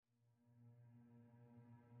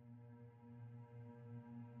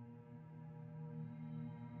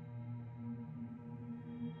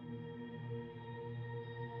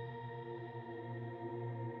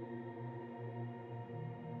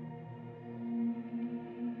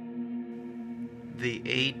The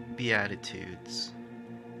Eight Beatitudes.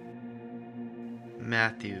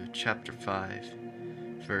 Matthew chapter 5,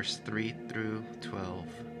 verse 3 through 12.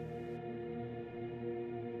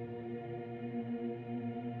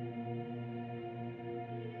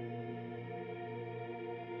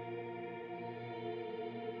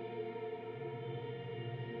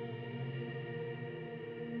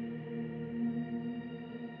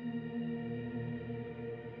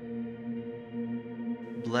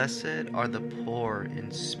 Blessed are the poor in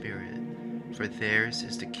spirit, for theirs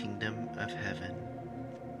is the kingdom of heaven.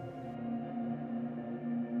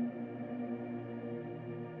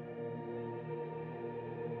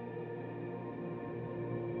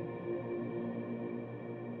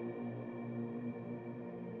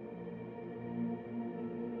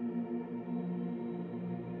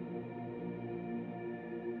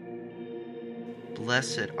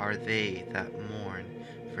 Blessed are they that mourn,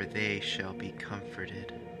 for they shall be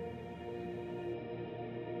comforted.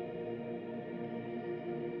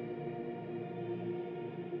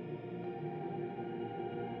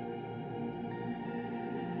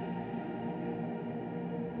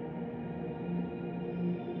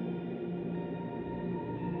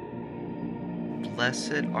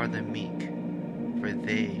 Blessed are the meek, for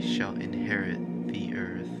they shall inherit the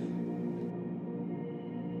earth.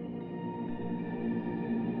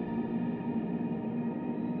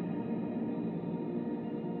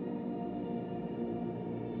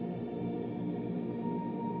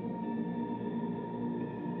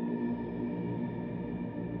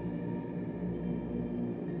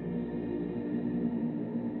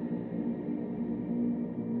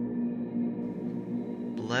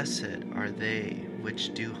 Blessed are they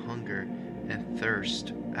which do hunger and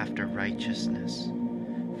thirst after righteousness,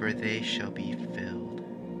 for they shall be filled.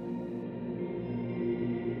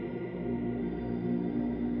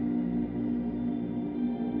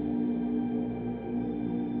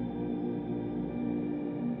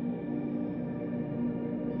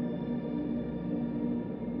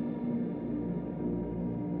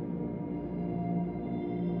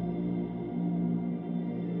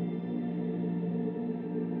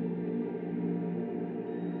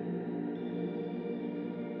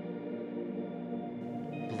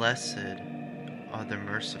 Blessed are the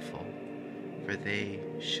merciful, for they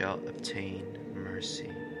shall obtain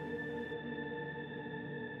mercy.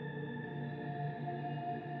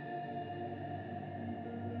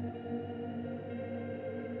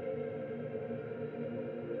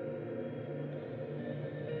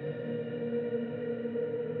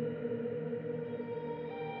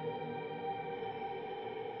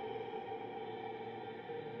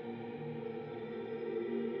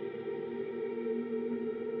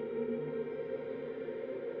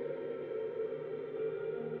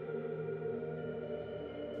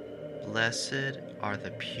 Blessed are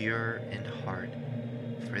the pure in heart,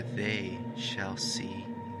 for they shall see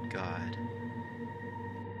God.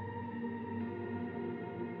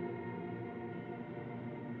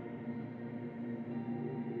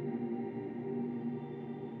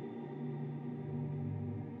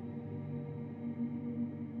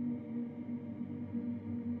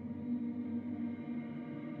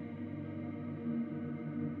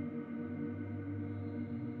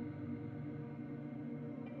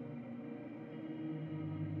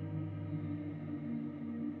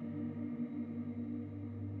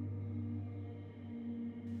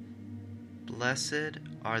 Blessed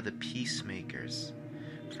are the peacemakers,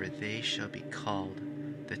 for they shall be called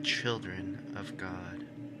the children of God.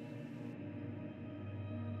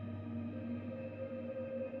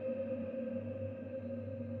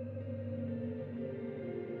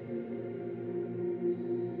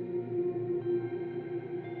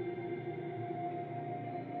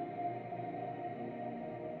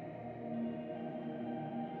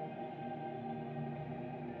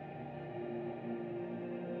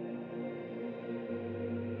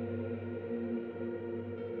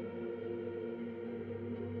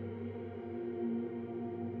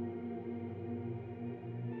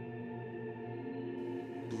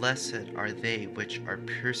 Blessed are they which are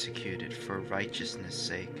persecuted for righteousness'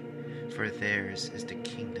 sake, for theirs is the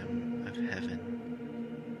kingdom of heaven.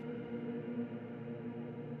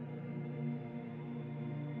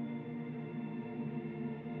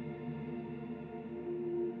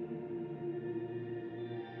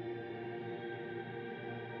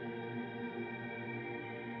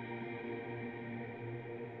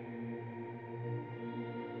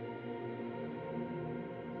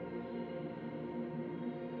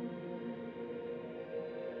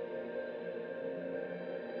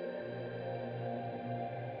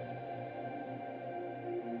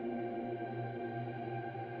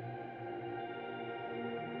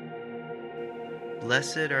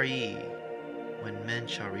 Blessed are ye when men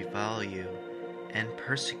shall revile you and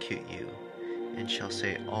persecute you, and shall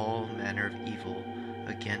say all manner of evil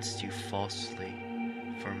against you falsely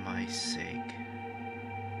for my sake.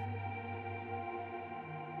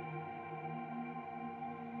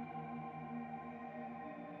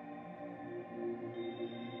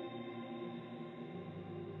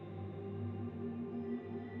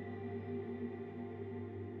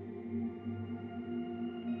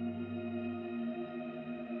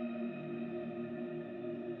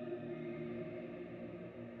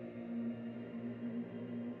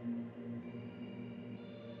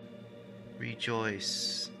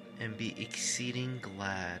 Rejoice and be exceeding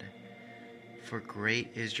glad, for great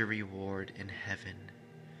is your reward in heaven.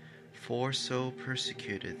 For so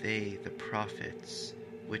persecuted they the prophets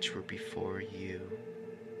which were before you.